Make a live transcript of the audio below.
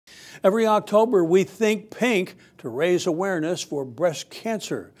Every October, we think pink to raise awareness for breast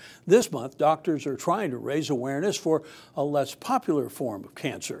cancer. This month, doctors are trying to raise awareness for a less popular form of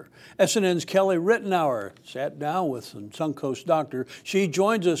cancer. SNN's Kelly Rittenauer sat down with some Suncoast doctor. She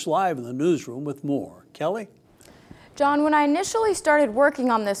joins us live in the newsroom with more. Kelly? John, when I initially started working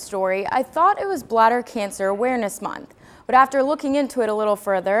on this story, I thought it was Bladder Cancer Awareness Month. But after looking into it a little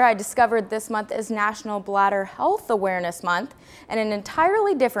further, I discovered this month is National Bladder Health Awareness Month, and an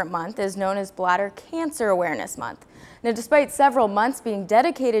entirely different month is known as Bladder Cancer Awareness Month. Now, despite several months being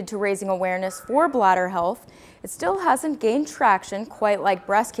dedicated to raising awareness for bladder health, it still hasn't gained traction quite like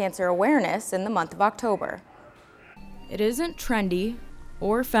breast cancer awareness in the month of October. It isn't trendy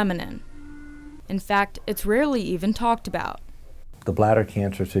or feminine. In fact, it's rarely even talked about. The bladder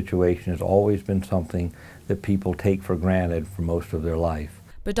cancer situation has always been something that people take for granted for most of their life.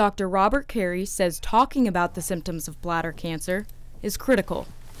 But Dr. Robert Carey says talking about the symptoms of bladder cancer is critical.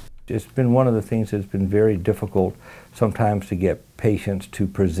 It's been one of the things that's been very difficult sometimes to get patients to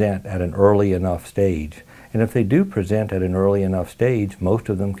present at an early enough stage. And if they do present at an early enough stage, most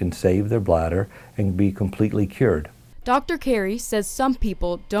of them can save their bladder and be completely cured. Dr. Carey says some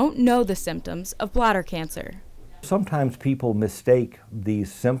people don't know the symptoms of bladder cancer. Sometimes people mistake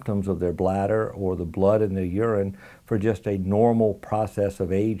these symptoms of their bladder or the blood in their urine for just a normal process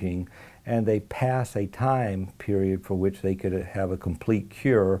of aging, and they pass a time period for which they could have a complete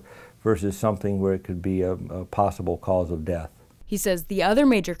cure versus something where it could be a possible cause of death. He says the other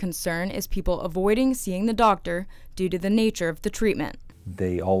major concern is people avoiding seeing the doctor due to the nature of the treatment.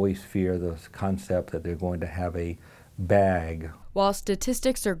 They always fear the concept that they're going to have a bag. While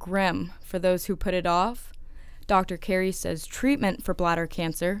statistics are grim for those who put it off, Dr. Carey says treatment for bladder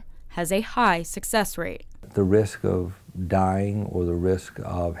cancer has a high success rate. The risk of dying or the risk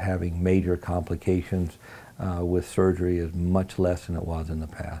of having major complications with surgery is much less than it was in the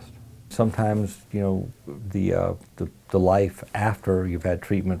past. Sometimes, you know, the life after you've had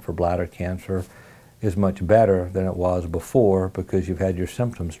treatment for bladder cancer is much better than it was before because you've had your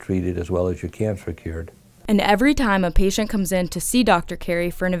symptoms treated as well as your cancer cured. And every time a patient comes in to see Dr. Carey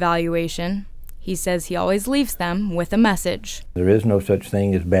for an evaluation, he says he always leaves them with a message. There is no such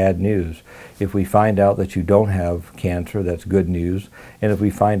thing as bad news. If we find out that you don't have cancer, that's good news. And if we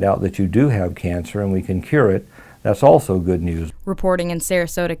find out that you do have cancer and we can cure it, that's also good news. Reporting in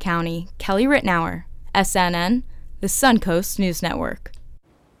Sarasota County, Kelly Rittenauer, SNN, the Suncoast News Network.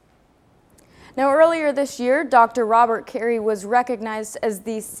 Now, earlier this year, Dr. Robert Carey was recognized as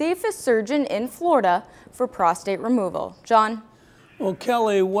the safest surgeon in Florida for prostate removal. John? Well,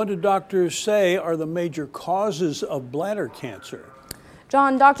 Kelly, what do doctors say are the major causes of bladder cancer?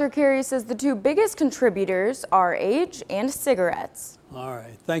 John, Dr. Carey says the two biggest contributors are age and cigarettes. All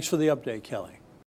right. Thanks for the update, Kelly.